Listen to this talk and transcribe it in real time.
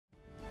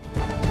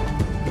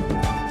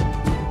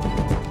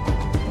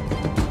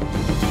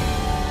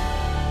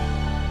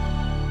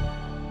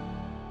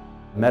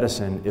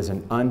Medicine is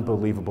an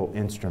unbelievable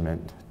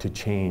instrument to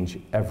change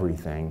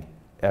everything,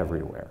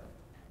 everywhere.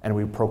 And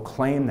we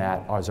proclaim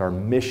that as our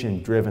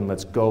mission-driven,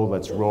 let's go,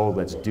 let's roll,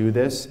 let's do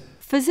this.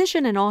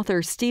 Physician and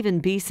author Stephen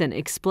Beeson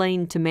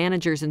explained to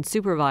managers and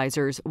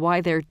supervisors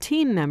why their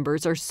team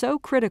members are so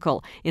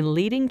critical in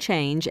leading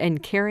change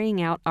and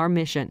carrying out our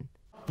mission.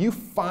 You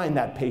find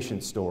that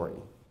patient story,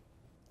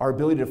 our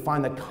ability to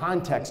find the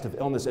context of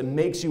illness, it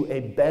makes you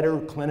a better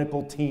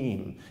clinical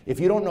team. If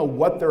you don't know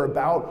what they're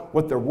about,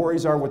 what their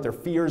worries are, what their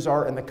fears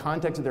are, and the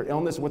context of their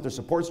illness, what their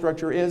support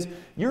structure is,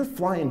 you're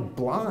flying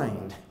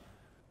blind.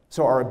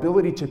 So our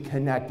ability to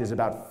connect is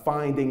about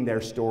finding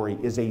their story,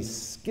 is a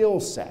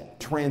skill set.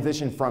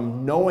 Transition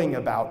from knowing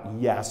about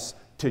yes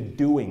to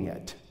doing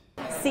it.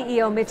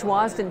 CEO Mitch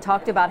Wasden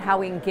talked about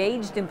how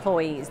engaged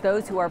employees,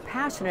 those who are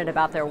passionate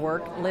about their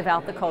work, live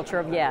out the culture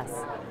of yes.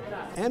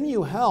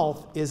 MU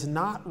Health is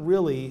not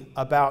really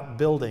about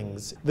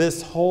buildings.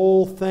 This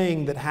whole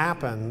thing that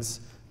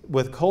happens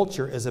with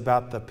culture is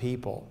about the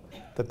people.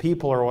 The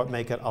people are what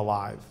make it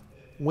alive.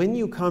 When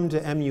you come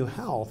to MU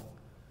Health,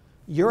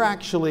 you're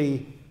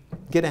actually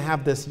going to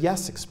have this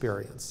yes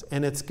experience,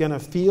 and it's going to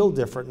feel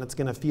different and it's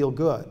going to feel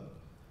good.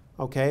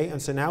 Okay,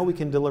 and so now we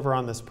can deliver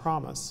on this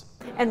promise.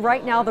 And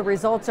right now the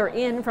results are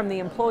in from the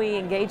employee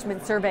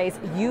engagement surveys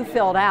you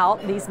filled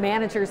out. These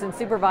managers and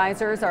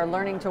supervisors are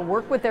learning to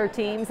work with their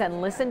teams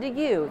and listen to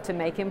you to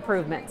make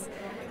improvements.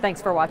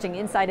 Thanks for watching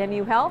Inside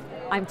MU Health.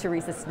 I'm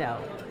Teresa Snow.